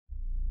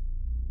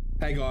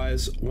Hey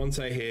guys,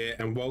 Wante here,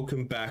 and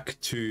welcome back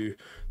to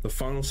the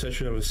final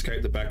session of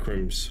Escape the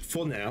Backrooms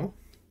for now,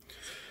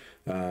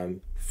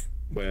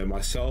 where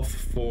myself,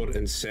 Ford,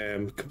 and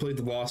Sam complete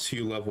the last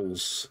few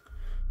levels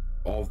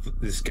of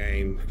this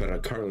game that are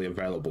currently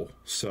available.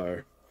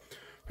 So,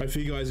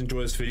 hopefully you guys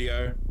enjoy this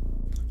video.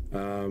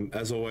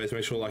 As always,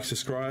 make sure to like,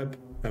 subscribe,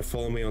 and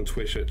follow me on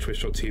Twitch at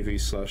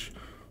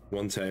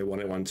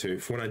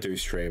twitch.tv/Wante1812 for when I do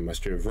stream. I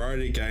stream a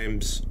variety of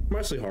games,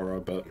 mostly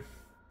horror, but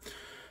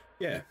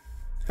yeah.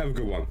 Have a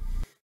good one.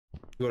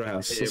 Go to the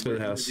house. Let's go to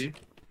the house.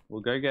 We'll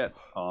go get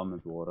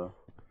armored water.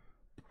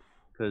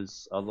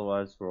 Because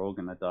otherwise we're all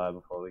gonna die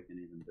before we can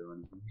even do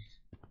anything.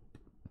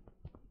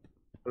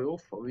 Are we all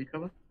fully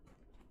covered?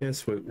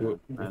 Yes, the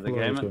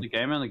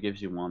game only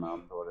gives you one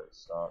armored water at the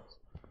start.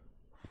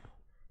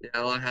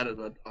 Yeah, I had it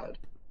and I died.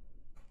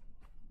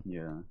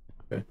 Yeah.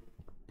 Okay.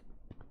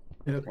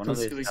 Yeah, One of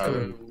these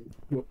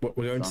we're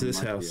going to this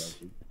house.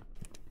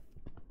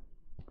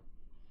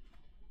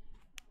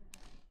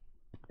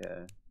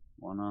 Yeah,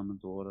 one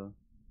armored water.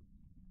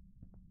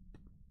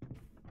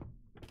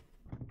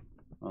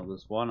 Oh,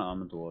 there's one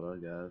armored water,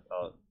 guys.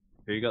 Oh,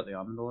 who got the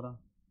armored water?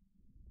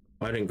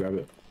 I didn't grab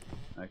it.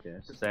 Okay,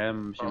 Sam,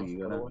 I'm assuming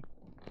you got it.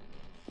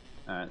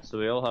 Alright, so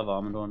we all have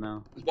armored water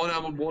now. There's one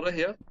armored water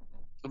here.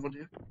 Someone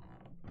here.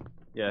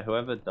 Yeah,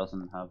 whoever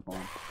doesn't have one.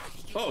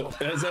 Oh,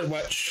 there's a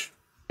Wretch.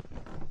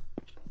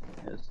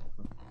 Yes.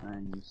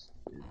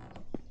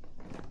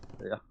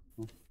 Yeah.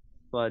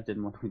 But I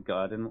didn't want to go.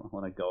 I didn't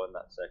want to go in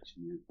that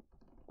section yet.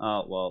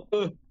 Oh well,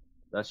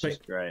 that's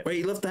just great. Wait,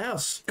 you left the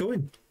house. Go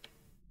in.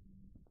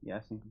 Yeah,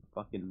 I think you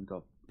fucking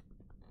got.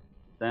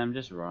 Damn,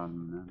 just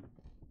run, man.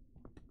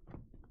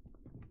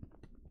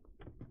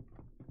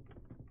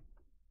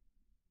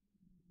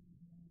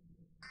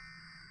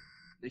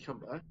 Did he come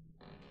back?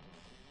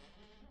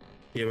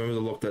 Yeah, remember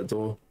to lock that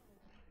door.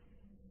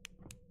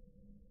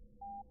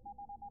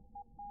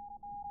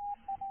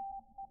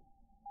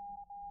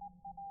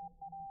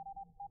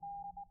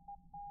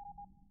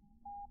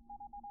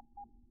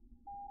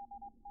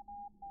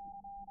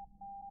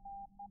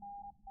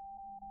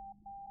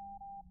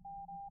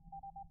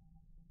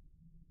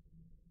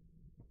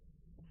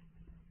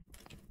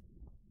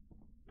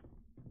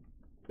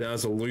 That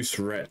was a loose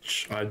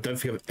wretch. I don't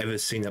think I've ever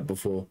seen that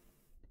before.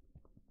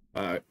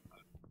 Alright,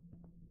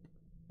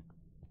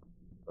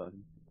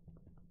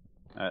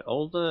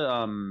 all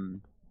the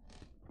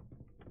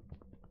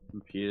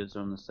computers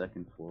are on the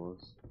second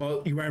floors.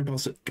 Oh, you ran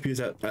past it.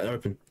 Computer's out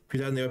open.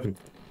 Computer's out in the open.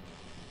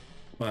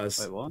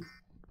 Wait, what?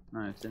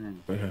 No, it's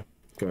in. Okay,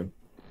 go on.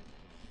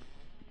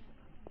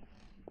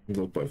 You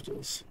lock both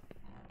doors.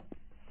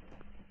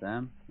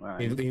 Sam, where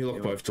are you? You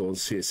lock both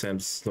doors. See,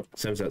 Sam's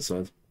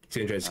outside. He's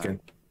getting chased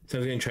again.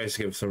 Sam's getting chased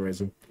again for some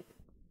reason.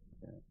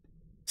 Yeah.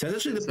 Sam's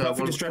actually the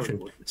perfect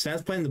distraction.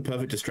 Sam's playing the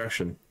perfect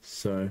distraction.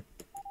 So.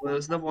 Well,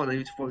 there's another one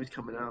who thought he was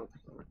coming out.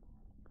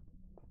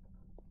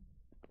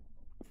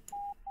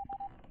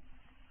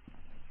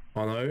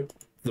 Oh no,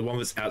 the one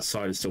that's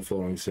outside is still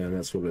following Sam.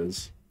 That's what it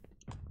is.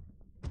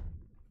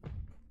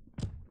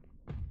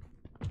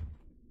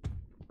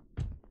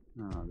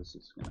 Oh, this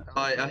is gonna.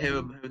 I hear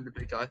him, the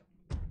big guy.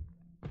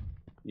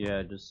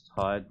 Yeah, just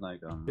hide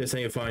like Yeah,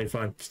 saying you're fine,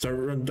 fine. Just don't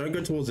run. Don't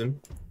go towards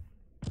him.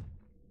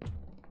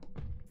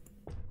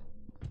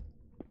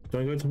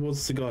 Don't go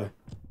towards the guy.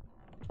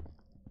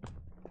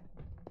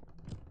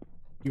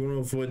 You want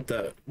to avoid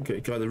that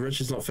guy. The Wretch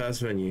is not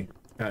faster than you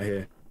out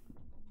here.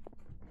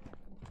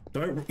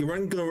 Don't. You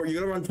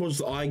gotta run towards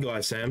the eye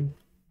guy, Sam.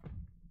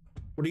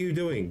 What are you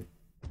doing?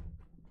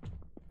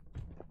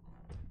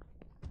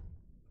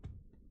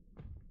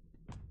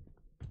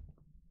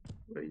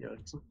 Where are you going?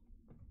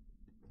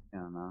 I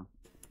don't know.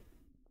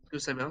 Go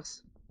same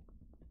house.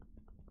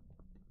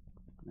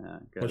 Yeah.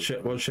 Watch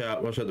out! Watch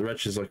out! Watch out! The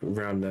Wretch is like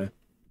around there.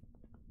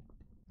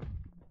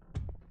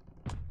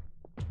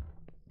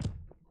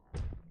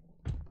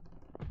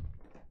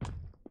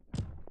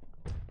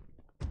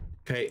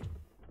 Okay.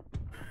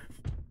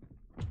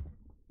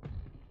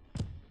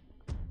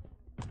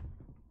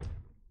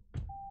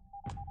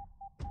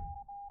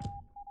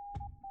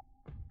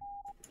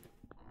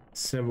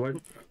 Sam, what?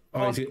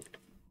 Oh, he's it.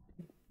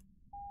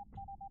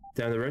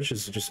 Damn, the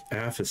Wretches are just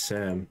after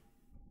Sam.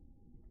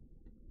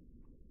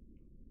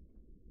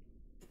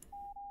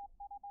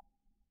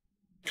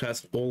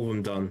 That's all of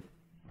them done.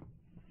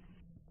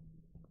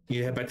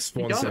 You head back to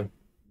spawn, Sam.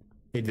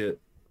 He did it.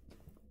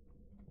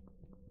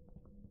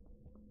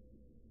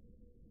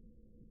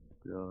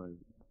 God.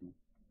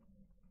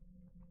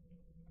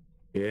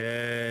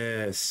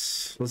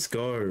 Yes, let's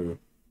go.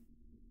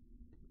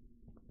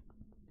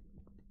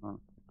 Oh,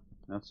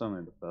 that's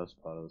only the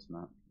first part of this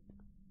map.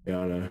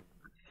 Yeah, I know.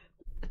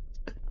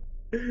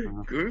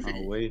 Groovy.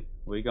 Oh,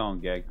 we gonna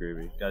get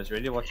groovy. Guys,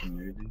 ready to watch a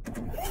movie?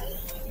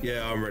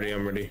 Yeah, I'm ready.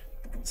 I'm ready.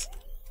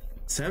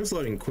 Sam's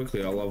loading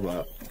quickly. I love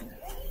that.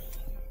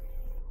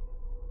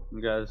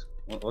 You guys,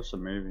 watch the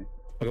movie.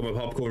 I got my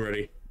popcorn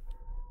ready.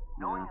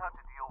 Knowing how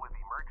to deal with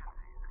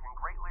emergencies can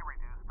greatly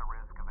reduce the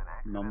risk of an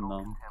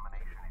accidental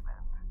contamination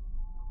event.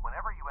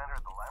 Whenever you enter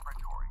the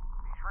laboratory,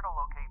 be sure to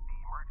locate the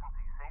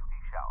emergency safety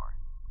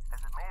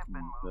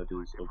That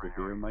is over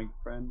here, my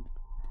friend.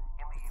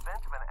 In the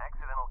event of an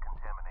accidental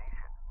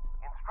contamination,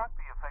 instruct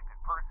the affected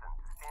person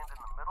to stand in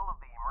the middle of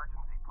the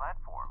emergency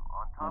platform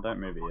on top of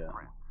the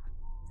footprints.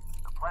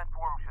 The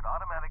platform should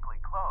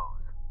automatically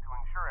close to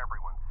ensure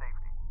everyone's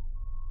safety.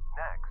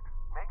 Next,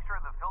 make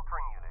sure the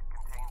filtering unit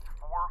contains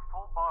 4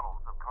 full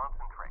bottles of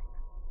concentrate.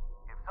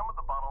 If some of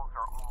the bottles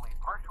are only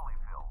partially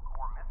filled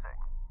or missing,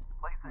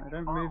 place a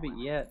Don't move it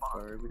yet,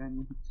 bro. We don't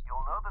need to...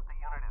 You'll know that the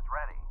unit is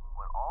ready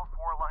when all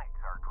 4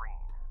 lights are green.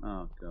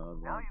 Oh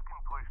god. Now you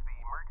can push the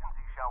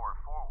emergency shower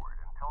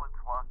forward until it's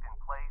locked in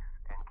place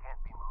and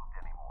can't be moved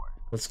anymore.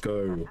 Let's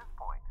go. At this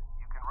point,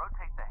 you can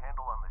rotate the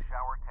handle on the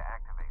shower to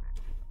activate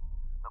it.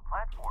 The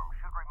platform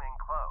should remain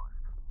closed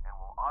and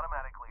will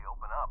automatically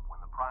open up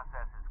when the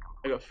process is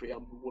I complete.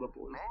 got 3 water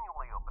boys.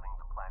 Manually opening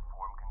the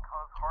platform can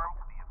cause harm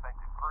to the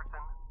affected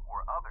person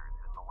or others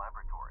in the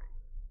laboratory.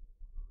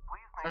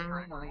 Please make sure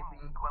to clean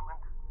the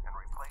equipment and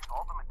replace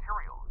all the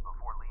materials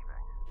before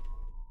leaving.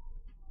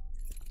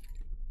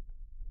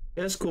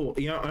 Yeah, that's cool.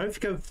 You know, I don't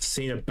think I've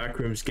seen a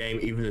Backrooms game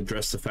even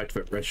address the fact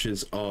that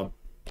Wretches are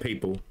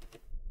people.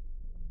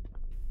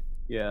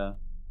 Yeah.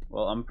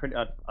 Well, I'm pretty.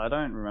 I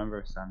don't remember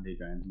if Sandy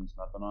drains and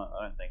stuff, and I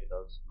don't think it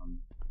does.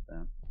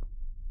 Damn.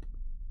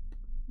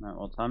 No,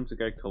 well, time to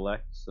go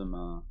collect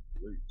some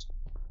loot.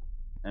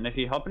 And if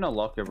you hop in a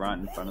locker right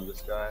in front of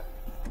this guy,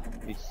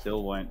 he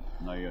still won't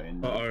know you're in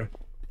there.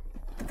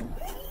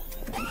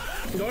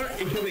 No,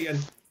 he killed me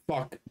again.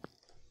 Fuck.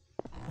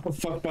 I'm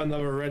fucked by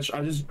another wretch.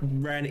 I just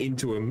ran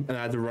into him and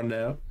I had to run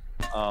out.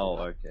 Oh,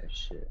 okay,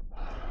 shit.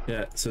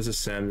 Yeah, so it's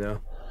just Sam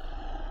now.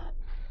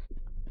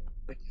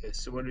 Okay,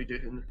 so what do we do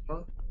in the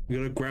part? We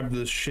gotta grab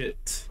the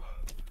shit.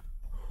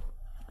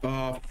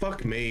 Oh,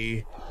 fuck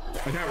me.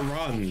 I can't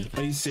run.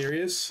 Are you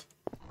serious?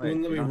 It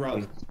wouldn't let me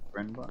run.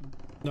 Run button?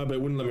 No, but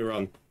it wouldn't let me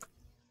run.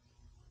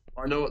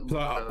 I know what. So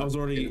I was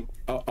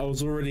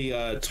already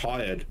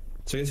tired.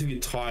 So I guess if you're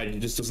tired, it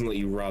just doesn't let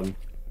you run.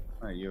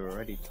 Oh, you're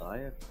already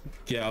tired?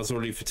 Yeah, I was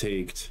already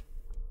fatigued.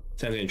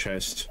 Same thing in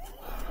chest.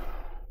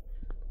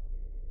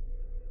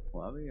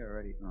 Why were you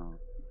already? Oh.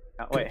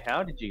 Wait,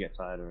 how did you get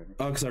tired already?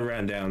 Oh, because I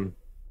ran down.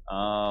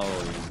 Oh,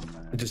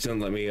 man. It just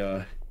didn't let me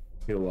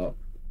heal up.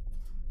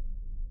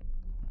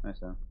 Nice,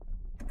 Sam.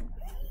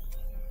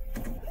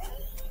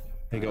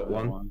 You got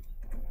one.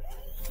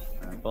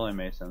 Follow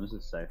me, Sam. This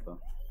is safer.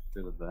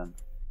 Through the vent.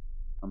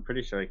 I'm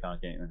pretty sure he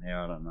can't get you in here.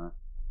 I don't know.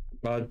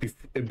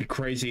 It'd be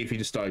crazy if he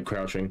just started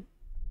crouching.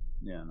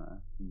 Yeah,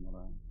 no.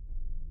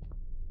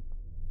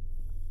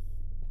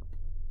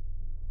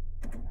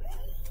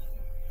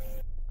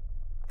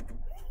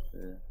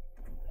 Yeah.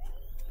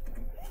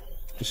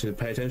 Just need to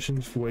pay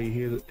attention for where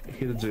you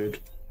hear the dude.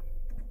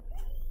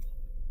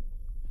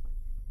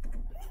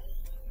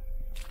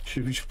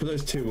 We should put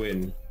those 2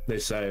 in. They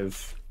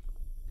save.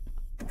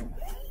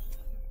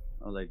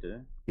 Oh, they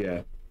do?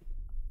 Yeah.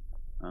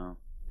 Oh.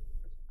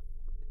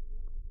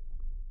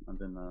 I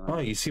didn't know that. Oh,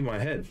 you see my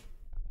head.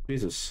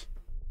 Jesus.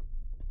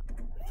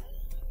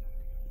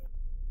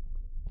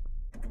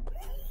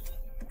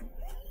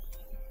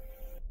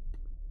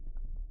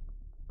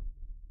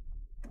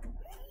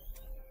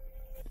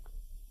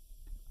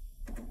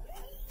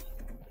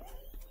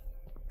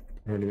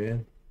 Ready,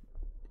 man?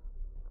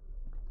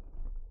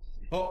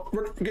 Oh,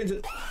 get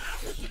it.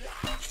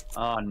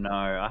 Oh no,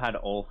 I had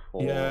all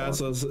 4. Yeah,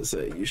 so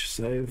you should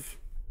save.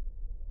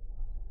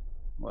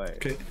 Wait.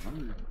 Okay.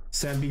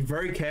 Sam, be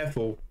very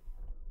careful.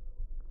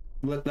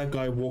 Let that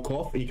guy walk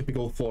off and you can pick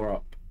all 4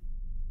 up.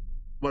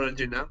 What do I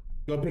do now?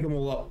 You gotta pick them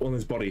all up on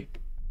his body.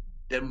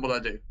 Then what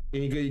do I do?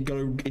 You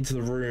gotta go into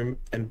the room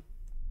and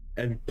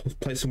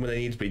place them where they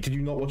need to be. Did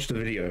you not watch the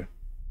video?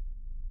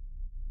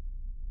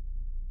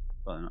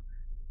 But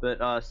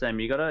Sam,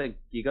 you gotta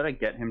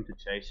get him to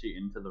chase you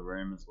into the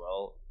room as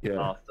well. Yeah.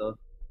 After.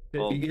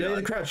 Yeah, you don't need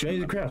to crouch. You don't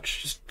need to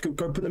crouch. Just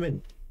go put them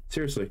in.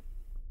 Seriously.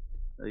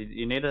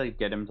 You need to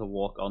get him to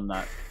walk on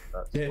that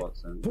spot,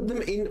 Sam. Put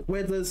them in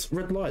where there's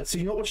red lights. So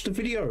you not watch the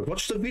video.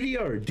 Watch the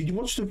video. Did you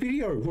watch the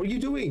video? What are you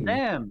doing?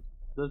 Sam,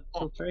 the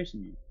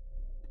filtration unit.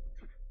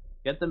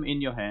 Get them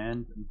in your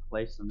hand and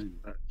place them in.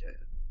 Okay.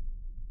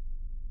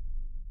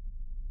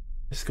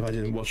 This guy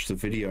didn't watch the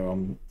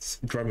video. It's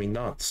driving me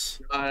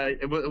nuts.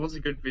 It was a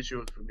good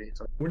visual for me.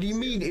 So What do you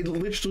mean? It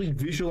literally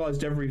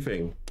visualized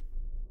everything.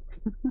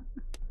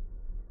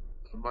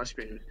 my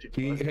screen was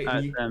too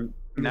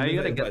now you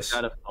gotta get the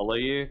guy to follow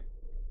you.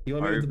 You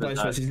gotta move the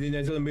place first. He's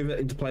gotta move it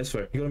into place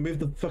first. You gotta move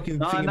the fucking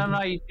thing.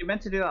 No, you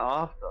meant to do that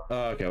after.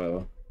 Oh, okay,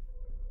 whatever.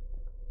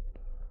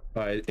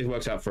 Alright, it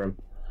works out for him.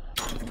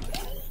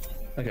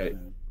 Okay.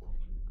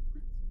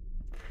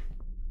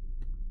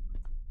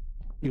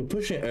 You were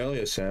pushing it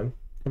earlier, Sam.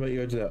 How about you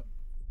go do that?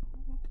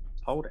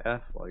 Hold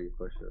F while you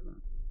push it.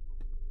 Man.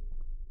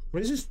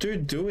 What is this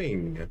dude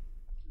doing?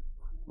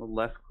 Or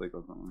left click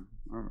or something.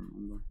 I don't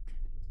remember.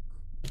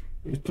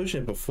 He was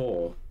pushing it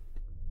before.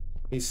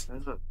 He's.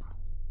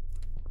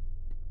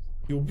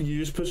 You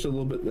just pushed a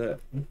little bit there.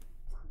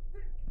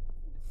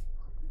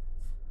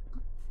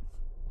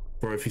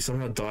 Bro, if he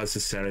somehow dies to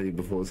sanity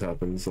before this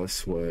happens, I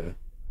swear.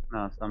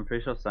 No, I'm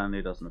pretty sure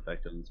sanity doesn't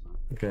affect it.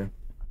 Okay.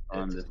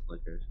 on this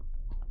location.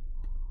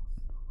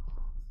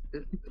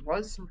 Why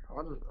is some?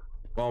 I don't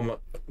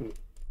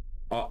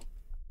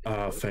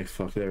know. Thank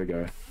fuck. There we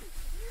go.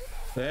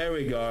 There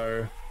we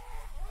go.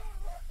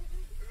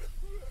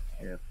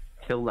 Yeah.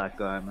 Kill that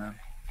guy, man.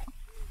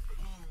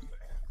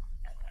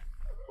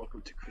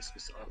 Welcome to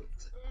Christmas Island.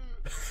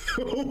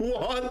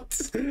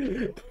 What?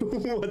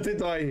 What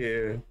did I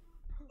hear?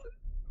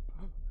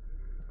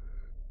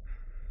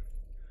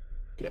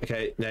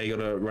 Okay, now you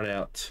gotta run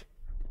out.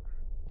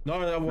 No,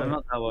 that way. No,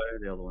 not that way,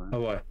 the other way. That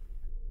way.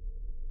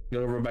 You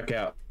gotta run back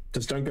out.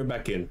 Just don't go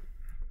back in.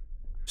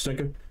 Just don't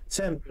go.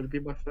 Sam. Gonna be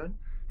my friend?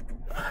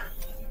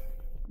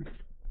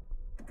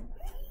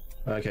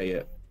 Okay,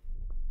 yeah.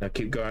 Now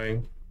keep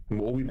going.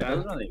 We'll be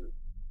back.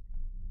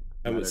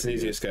 And it's an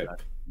easy escape.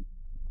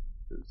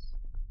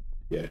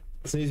 Yeah,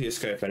 it's an easy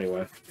escape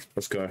anyway.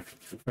 Let's go.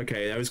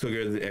 Okay, now we just gotta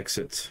go to the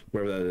exit,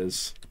 wherever that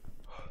is.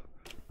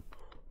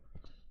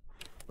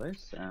 Where's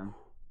Sam?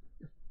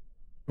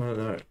 I don't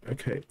know.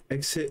 Okay,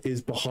 exit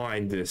is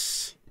behind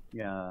this.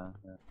 Yeah.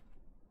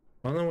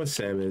 I don't know where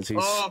Sam is. He's.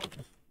 Oh,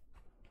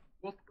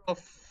 what the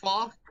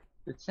fuck?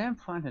 Did Sam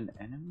find an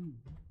enemy?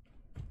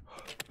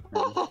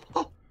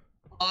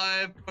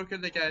 I've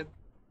broken the game.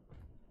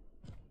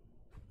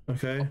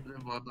 Okay. Never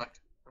mind, I'm back.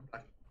 I'm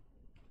back.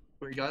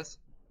 Where are you guys?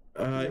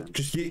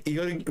 Just you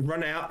gotta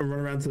run out and run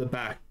around to the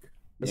back.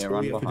 That's Yeah, all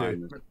run you have to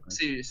behind.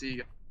 do. See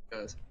you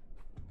guys.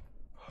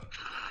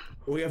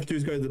 All you have to do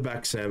is go to the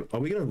back, Sam. Are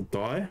we gonna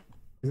die?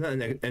 Isn't that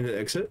an end of the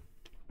exit?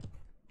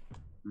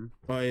 Hmm?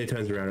 Oh, yeah, it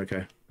turns around.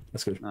 Okay,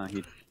 that's good. No,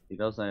 he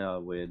does a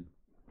weird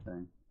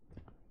thing.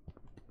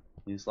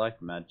 He's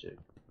like magic.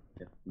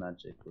 If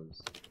magic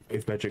was,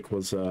 If magic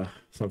was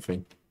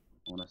something.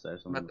 I want to say I'm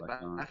something at the like back.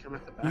 that. I'm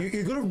at the back.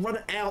 You gotta run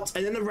out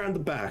and then around the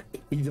back.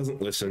 He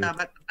doesn't listen. I'm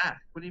at the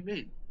back. What do you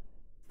mean?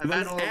 I Run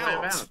ran all the way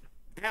around.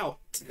 Out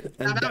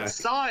and I'm back.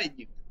 outside.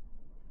 You.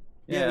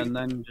 Yeah, Yeah, and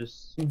then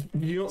just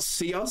You don't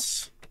see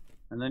us?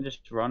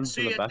 run So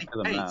to you the back had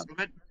of the to- map.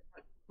 so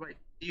wait,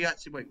 you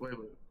actually wait.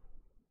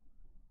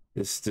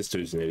 This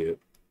dude's an idiot.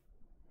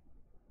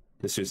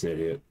 This dude's an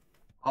idiot.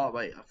 Oh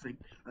wait, I think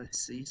I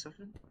see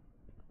something.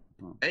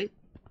 Oh. Hey,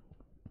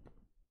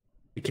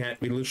 We can't.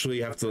 We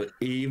literally have to.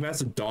 He has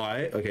to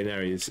die. Okay, now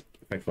he is.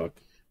 Thank fuck.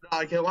 no,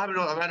 okay, well, I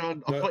ran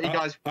on. I thought you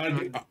guys. I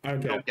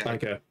don't care.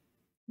 Okay.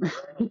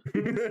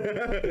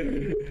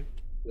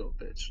 Little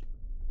bitch.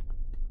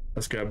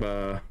 Let's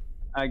grab.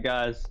 Hi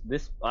guys,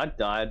 I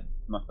died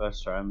my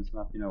first try on this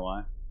map. You know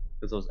why?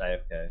 Because I was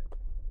AFK.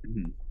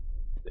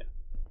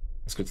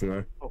 That's good to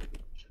know. Oh,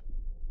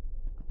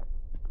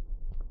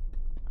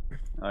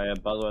 Oh yeah,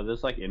 by the way,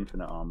 there's like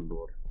infinite armor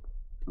board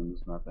on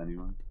this map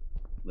anyway.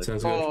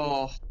 Sounds good.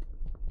 oh.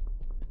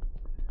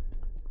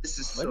 This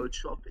is so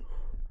choppy.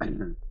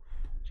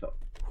 Chop.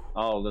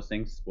 Oh, the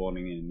thing's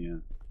spawning in, yeah.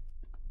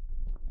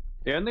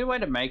 The only way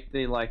to make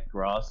the like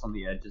grass on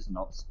the edges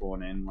not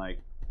spawn in like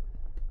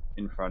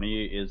in front of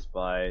you is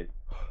by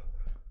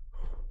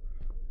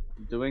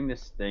doing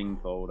this thing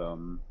called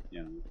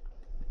you know,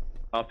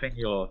 upping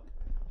your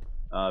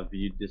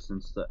view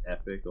distance to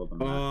epic or the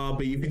map. Oh,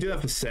 but you can do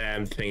that for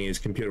Sam thing. His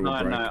computer will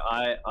No, break. no,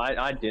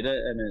 I did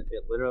it and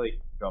it literally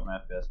dropped my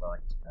FPS by like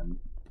 10.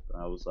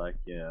 I was like,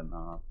 yeah,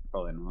 nah,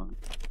 probably not.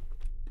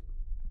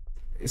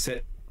 Is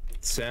it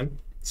Sam?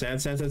 Sam,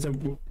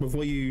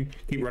 before you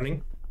keep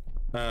running.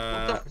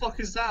 What the fuck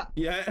is that?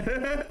 Yeah.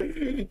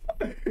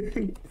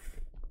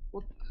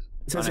 What?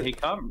 He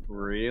can't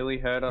really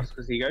hurt us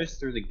because he goes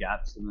through the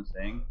gaps in the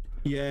thing.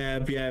 Yeah,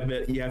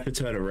 but you have to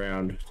turn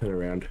around.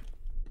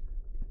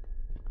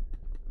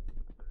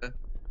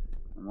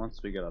 And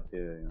once we get up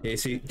here, you know. Yeah,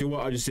 see, do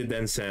what I just did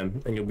then,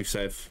 Sam, and you'll be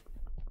safe.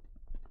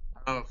 I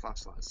don't have a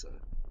flashlight, so.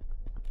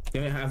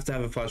 You don't have to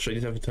have a flashlight,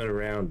 you just have to turn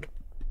around.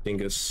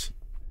 Dingus.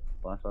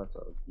 Flashlights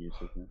are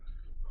useless.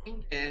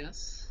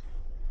 Yes.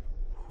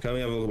 Can we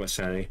have a look at my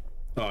sanity?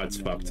 Oh, it's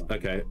Yeah, fucked. yeah.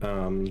 Okay,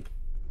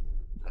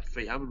 A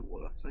free almond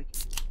water, thank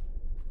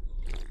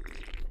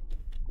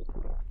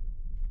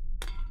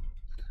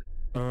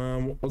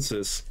you. what's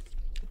this?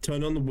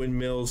 Turn on the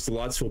windmills, the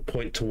lights will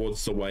point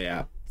towards the way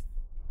out.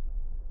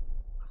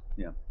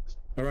 Yeah.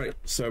 Alright,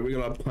 so we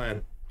got our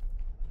plan.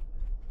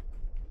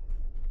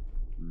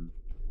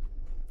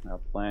 Our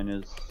plan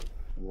is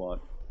what?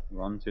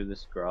 Run through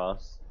this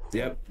grass.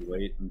 Yep.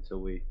 Wait until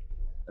we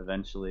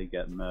eventually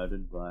get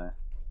murdered by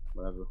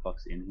whatever the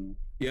fuck's in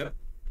here. Yep,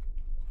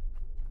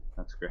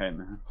 That's great,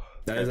 man.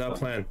 that is our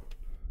plan.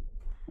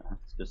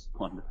 That's just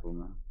wonderful,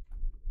 man.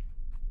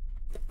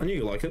 I knew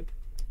you like it.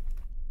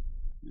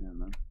 Yeah,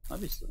 man.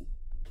 Obviously.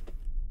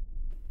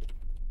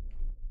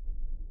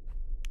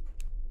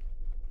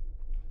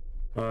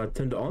 Turned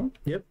it on?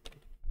 Yep.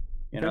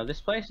 You know,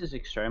 this place is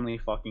extremely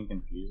fucking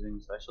confusing,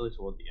 especially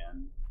toward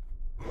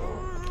the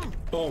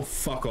Oh,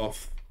 fuck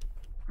off.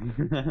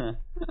 end.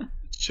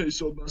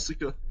 Chainsaw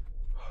Massacre.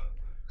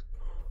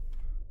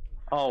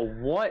 Oh,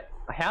 what?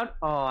 How?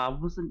 Oh, I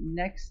wasn't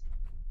next.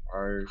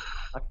 Or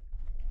I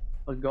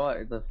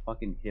forgot the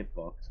fucking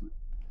hitbox was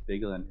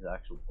bigger than his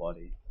actual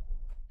body.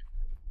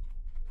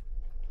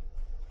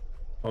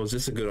 Oh, is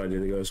this a good idea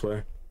to go this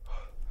way?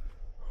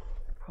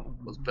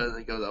 was better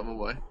than go the other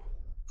way.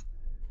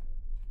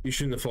 You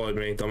shouldn't have followed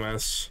me,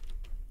 dumbass.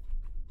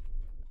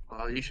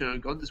 You should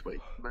have gone this way,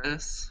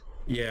 mess.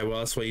 Yeah, well,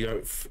 that's why you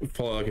don't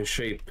follow like a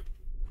sheep.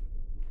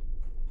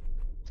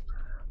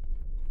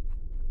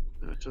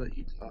 I should let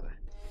you die.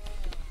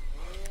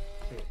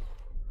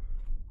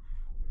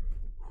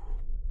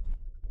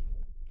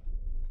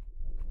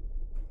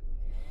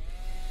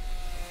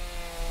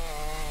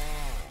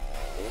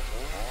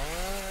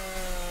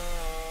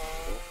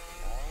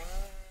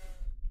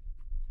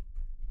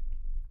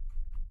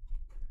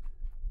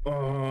 Oh,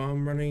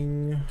 I'm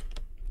running.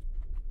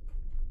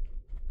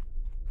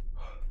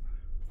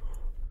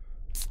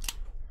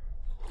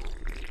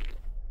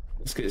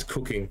 Let's get this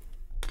cooking.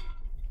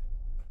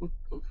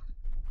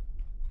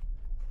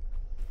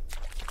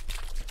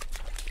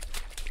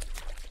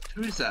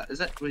 Who is that? Is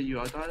that where you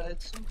are, died,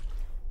 Edson?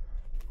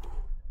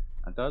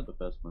 I died the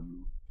first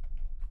one.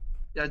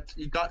 Yeah,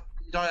 you died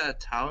at a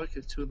tower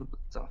because two of them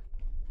died.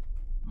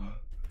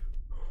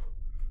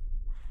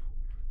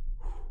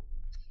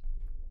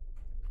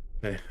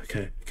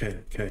 Okay.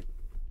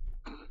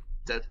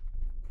 Dead.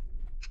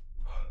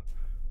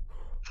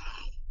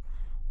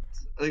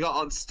 They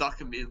got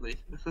unstuck immediately.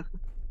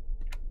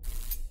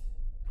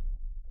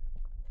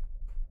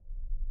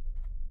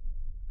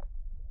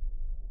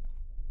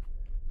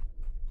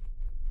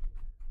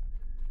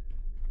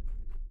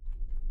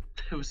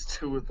 There was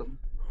two of them.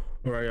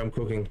 Alright, I'm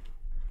cooking.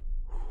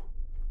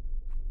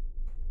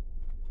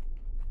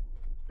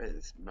 Man,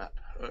 this map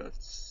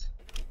hurts.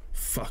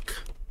 Fuck.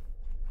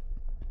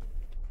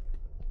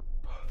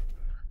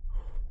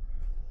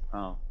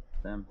 Oh,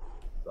 Sam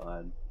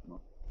died.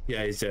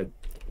 Yeah, he's dead.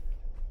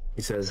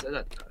 He says. Say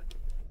that.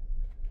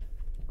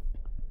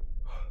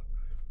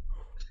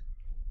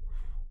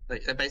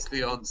 Like, they're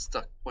basically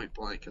unstuck point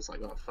blank. It's like,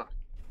 oh fuck.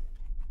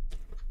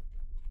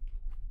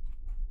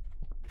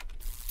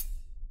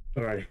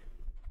 Alright.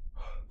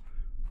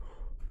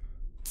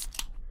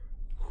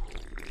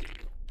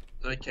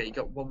 Okay, you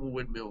got one more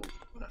windmill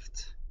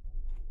left.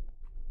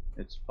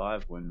 It's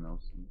 5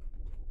 windmills.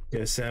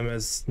 Yeah, Sam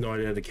has no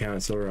idea how to count.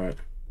 It's alright.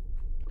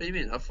 What do you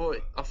mean? I thought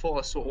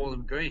I saw all of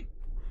them green.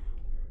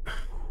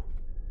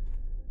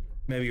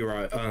 Maybe you're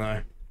right. I don't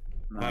know.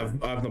 No.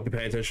 I've not been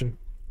paying attention.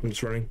 I'm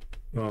just running.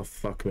 Oh,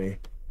 fuck me.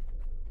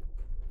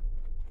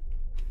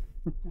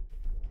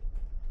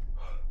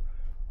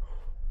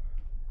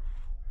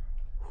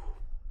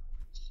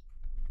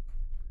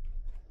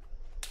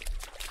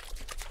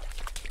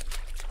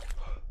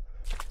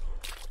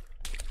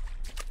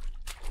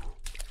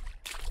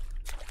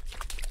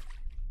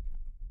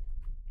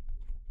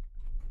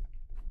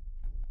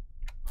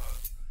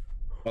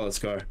 Oh, let's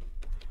go.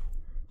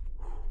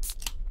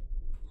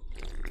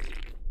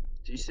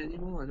 Do you see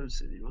anyone? I don't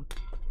see anyone.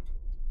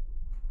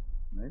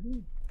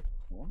 Maybe?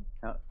 What?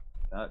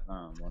 That,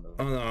 one of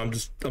Oh no, I'm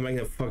making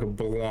a fucking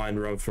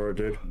blind run for it,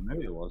 dude.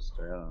 Maybe it was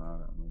 3, I don't know. I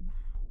don't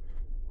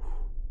know.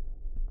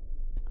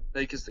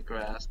 Maybe because the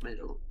grass made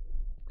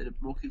it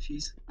more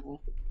confusing. More.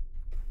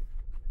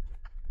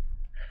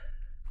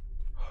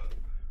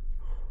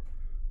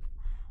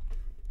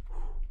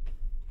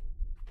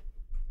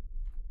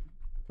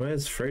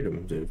 Where's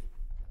freedom, dude?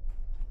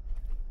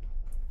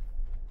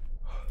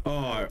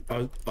 Oh,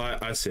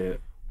 I see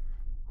it.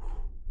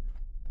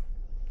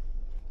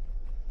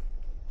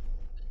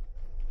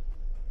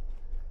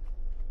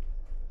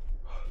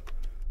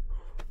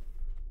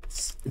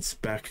 It's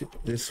back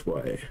this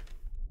way.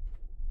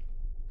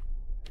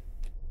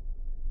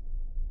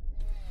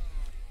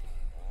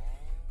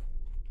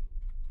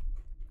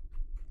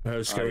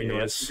 Oh, scary You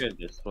have noise. to go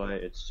this way.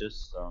 It's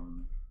just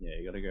yeah,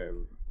 you gotta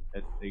go.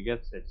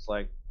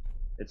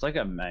 It's like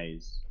a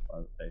maze,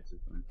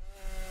 basically.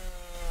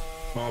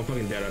 Oh, I'm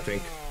fucking dead, I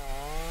think.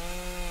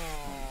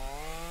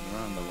 You're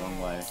running the wrong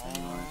way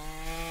anyway.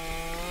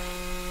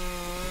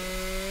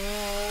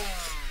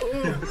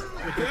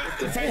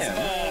 The face.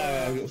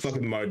 Oh, I got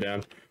fucking mowed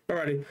down.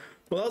 Alrighty.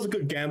 Well, that was a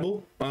good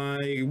gamble.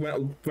 I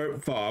went very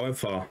far. I went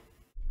far.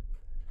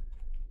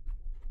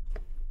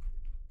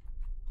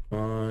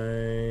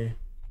 I'm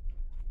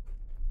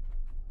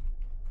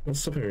not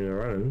stopping me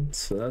running,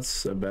 so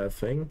that's a bad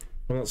thing.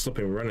 I'm not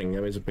stopping running,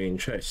 that means I'm being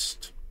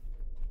chased.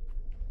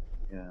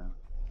 Yeah.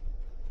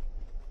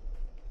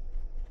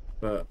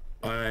 But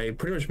I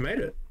pretty much made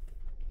it.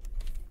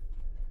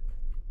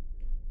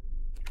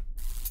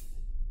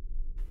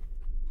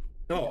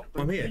 Oh,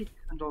 I'm here.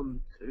 And on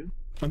two.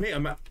 I'm here.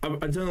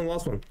 I'm doing the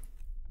last one.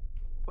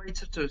 Wait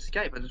to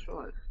escape. I just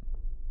realized.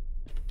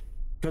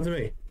 Come to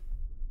me.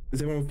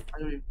 Is everyone? I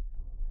don't even.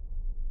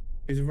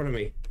 Who's in front of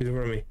me? Who's in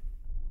front of me?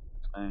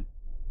 Hey.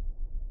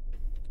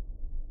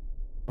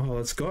 Oh,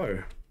 let's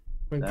go.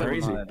 Went Never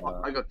crazy. mind.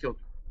 I got killed.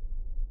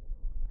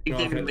 He Oh,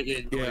 didn't okay. even make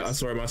it. Yeah, I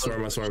saw him. I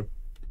saw him.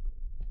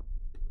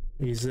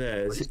 He's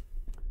there. Wait,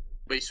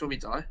 you saw me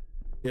die?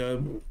 Yeah,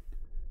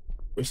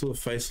 we saw the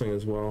faceling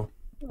as well.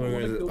 We're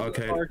going to the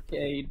arcade.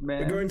 Arcade,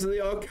 man. We're going to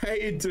the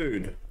arcade,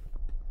 dude.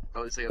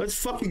 Oh, it's like Let's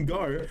fucking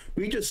go.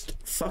 We just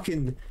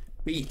fucking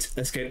beat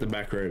Escape the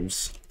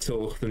Backrooms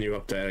till the new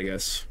update, I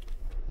guess.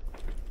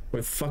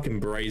 We're fucking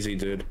brazy,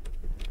 dude.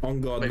 On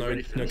God, Wait, no,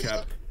 ready for no this?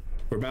 cap.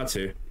 We're about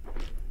to.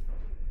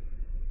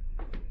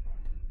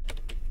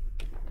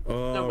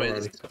 Oh, No way.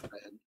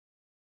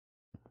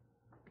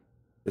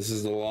 this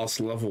is the last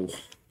level.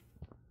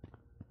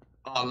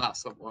 Oh,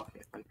 that's not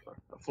working. Okay.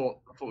 I thought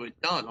we'd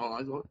done. Oh,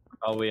 I thought.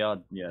 Oh, we are.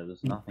 Yeah,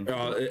 there's nothing.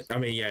 I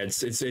mean, yeah, it's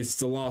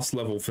the last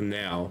level for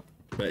now,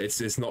 but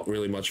it's not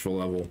really much of a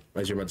level,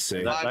 as you're about to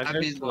see. That I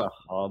goes mean, to the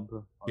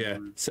hub. Yeah.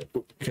 So,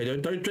 okay,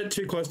 don't get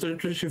too close.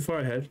 Don't get too far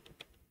ahead.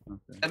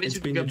 Okay. That means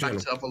It's we can been go the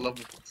back to other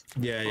levels.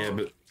 Yeah, yeah,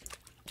 but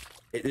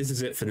this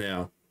is it for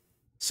now.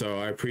 So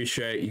I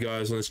appreciate you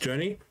guys on this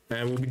journey,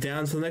 and we'll be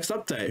down to the next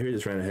update. Who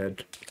just ran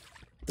ahead?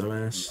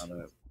 Dumbass.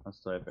 I'll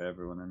say for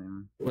everyone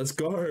anyway. Let's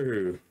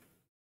go.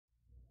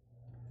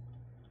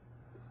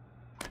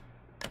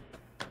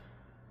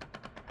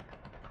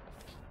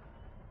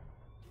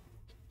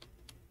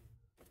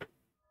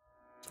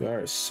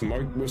 Alright,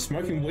 we're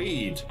smoking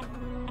weed.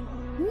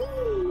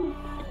 Woo!